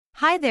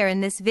Hi there, in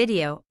this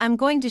video, I'm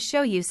going to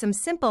show you some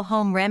simple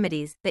home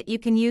remedies that you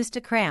can use to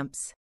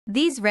cramps.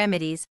 These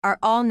remedies are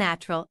all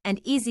natural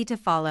and easy to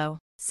follow,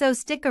 so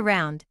stick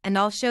around and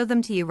I'll show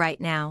them to you right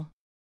now.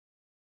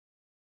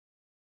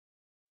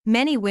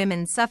 Many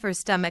women suffer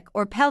stomach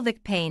or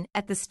pelvic pain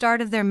at the start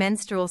of their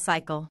menstrual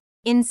cycle.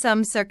 In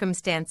some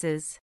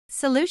circumstances,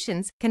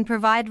 solutions can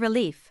provide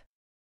relief.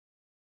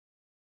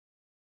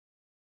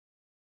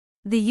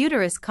 The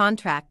uterus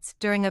contracts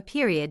during a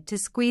period to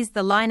squeeze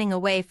the lining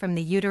away from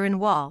the uterine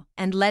wall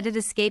and let it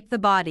escape the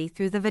body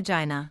through the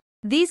vagina.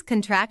 These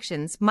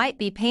contractions might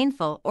be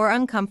painful or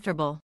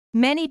uncomfortable.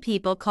 Many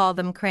people call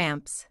them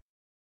cramps.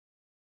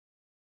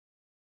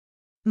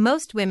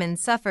 Most women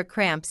suffer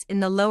cramps in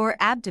the lower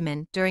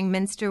abdomen during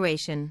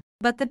menstruation,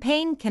 but the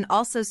pain can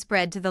also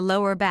spread to the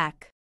lower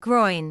back,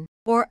 groin,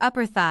 or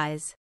upper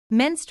thighs.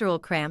 Menstrual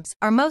cramps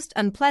are most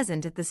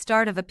unpleasant at the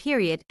start of a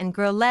period and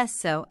grow less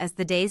so as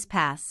the days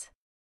pass.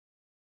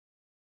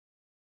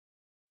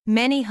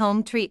 Many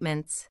home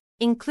treatments,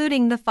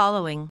 including the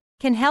following,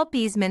 can help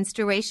ease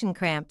menstruation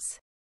cramps.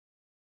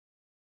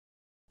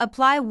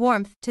 Apply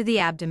warmth to the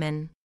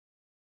abdomen.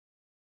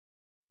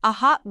 A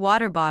hot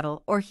water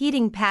bottle or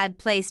heating pad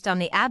placed on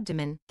the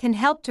abdomen can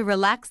help to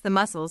relax the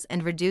muscles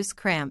and reduce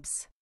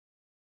cramps.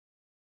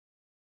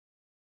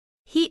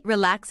 Heat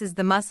relaxes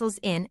the muscles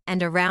in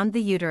and around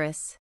the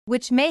uterus,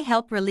 which may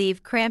help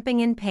relieve cramping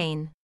and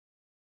pain.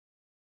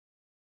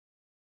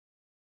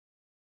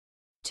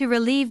 To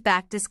relieve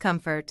back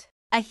discomfort,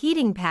 a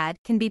heating pad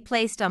can be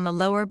placed on the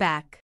lower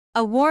back.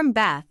 A warm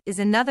bath is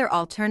another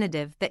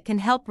alternative that can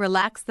help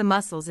relax the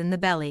muscles in the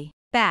belly,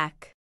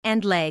 back,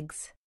 and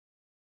legs.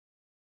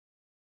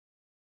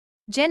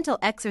 Gentle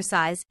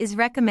exercise is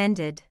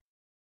recommended.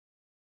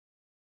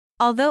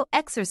 Although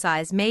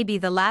exercise may be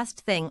the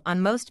last thing on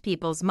most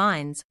people's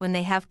minds when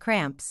they have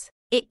cramps,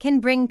 it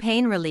can bring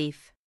pain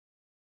relief.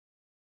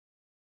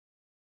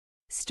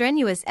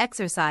 Strenuous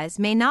exercise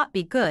may not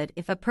be good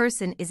if a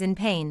person is in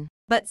pain,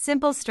 but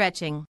simple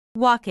stretching,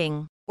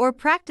 walking, or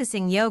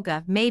practicing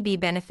yoga may be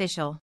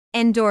beneficial.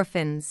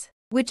 Endorphins,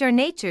 which are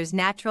nature's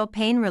natural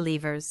pain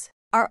relievers,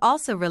 are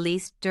also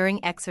released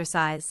during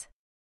exercise.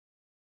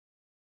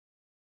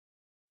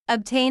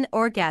 Obtain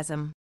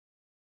orgasm.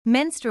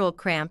 Menstrual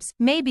cramps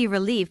may be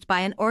relieved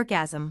by an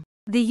orgasm.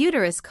 The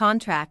uterus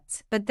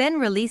contracts but then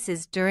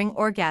releases during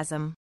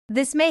orgasm.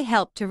 This may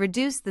help to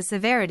reduce the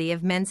severity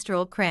of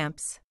menstrual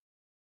cramps.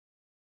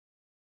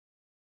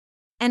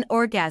 An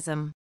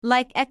orgasm,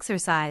 like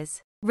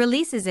exercise,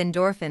 releases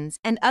endorphins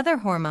and other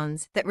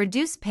hormones that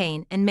reduce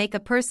pain and make a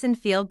person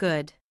feel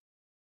good.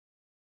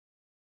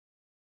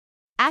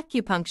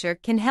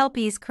 Acupuncture can help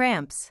ease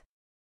cramps.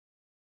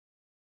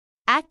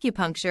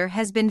 Acupuncture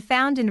has been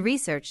found in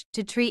research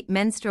to treat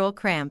menstrual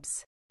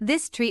cramps.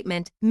 This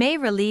treatment may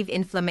relieve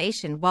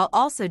inflammation while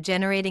also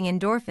generating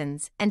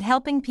endorphins and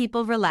helping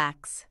people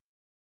relax.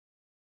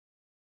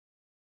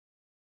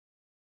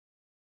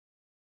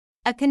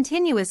 A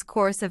continuous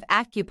course of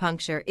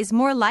acupuncture is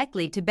more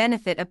likely to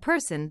benefit a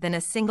person than a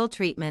single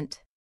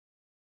treatment.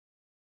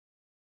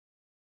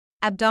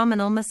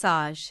 Abdominal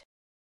massage.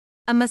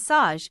 A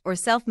massage or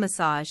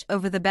self-massage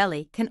over the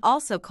belly can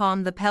also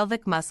calm the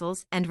pelvic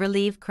muscles and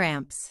relieve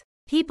cramps.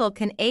 People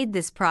can aid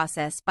this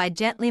process by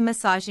gently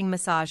massaging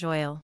massage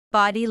oil,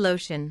 body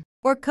lotion,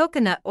 or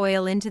coconut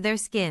oil into their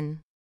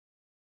skin.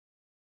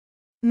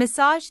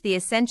 Massage the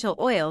essential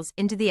oils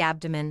into the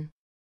abdomen.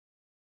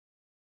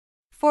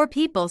 For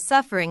people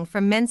suffering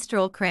from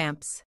menstrual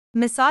cramps,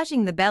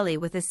 massaging the belly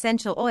with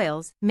essential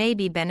oils may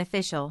be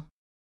beneficial.